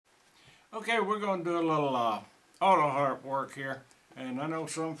Okay, we're going to do a little Autoharp work here, and I know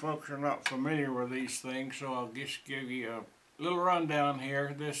some folks are not familiar with these things, so I'll just give you a little rundown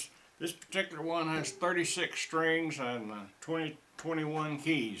here. This particular one has 36 strings and 21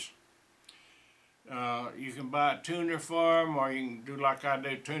 keys. You can buy a tuner for them, or you can do like I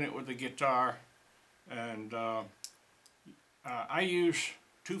do, tune it with the guitar. And I use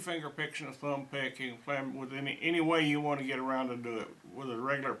two finger picks and a thumb pick. You can play them with any way you want to get around to do it, with a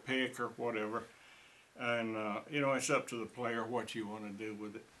regular pick or whatever. And it's up to the player what you want to do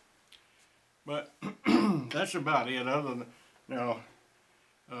with it. But that's about it. Other than now,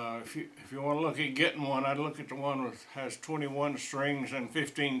 if you want to look at getting one, I'd look at the one that has 21 strings and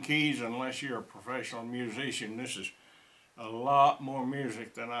 15 keys. Unless you're a professional musician, this is a lot more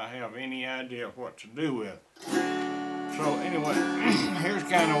music than I have any idea what to do with. So anyway, here's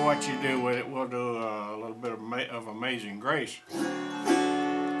kind of what you do with it. We'll do a little bit of Amazing Grace.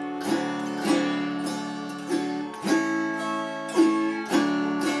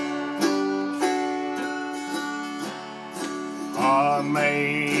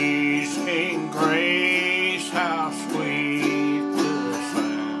 Amazing grace, how sweet the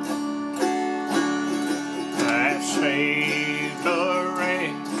sound that saved a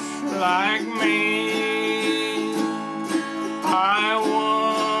wretch like me. I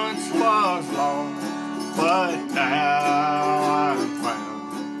once was lost, but now I'm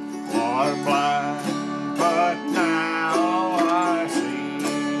found. Was blind, but now I see.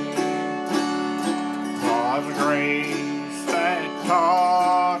 Was grace that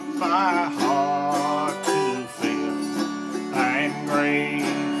taught my heart to feel, and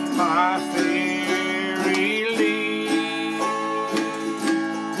grace my fear relieved.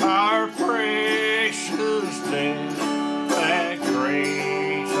 Our precious death, that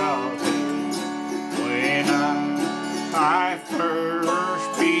grace I'll give when I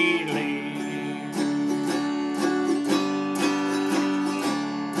first believed.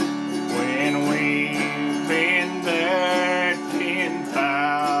 When we've been there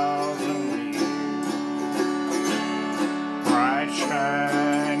 10,000 years, bright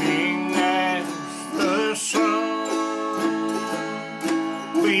shining as the sun,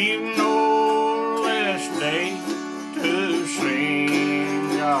 we've no less day to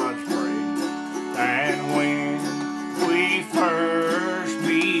sing God's praise than when we first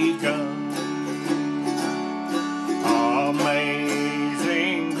begun.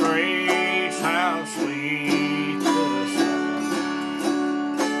 Amazing grace, how sweet the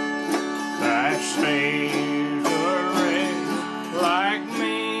sound that saved a wretch like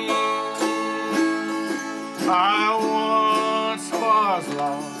me. I once was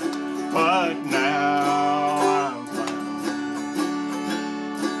lost, but now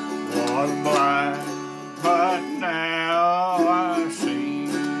was blind, but now I see. I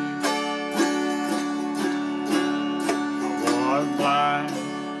was blind,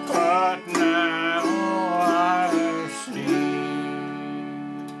 but now I see.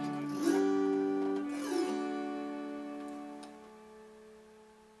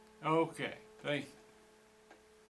 Okay, thank you.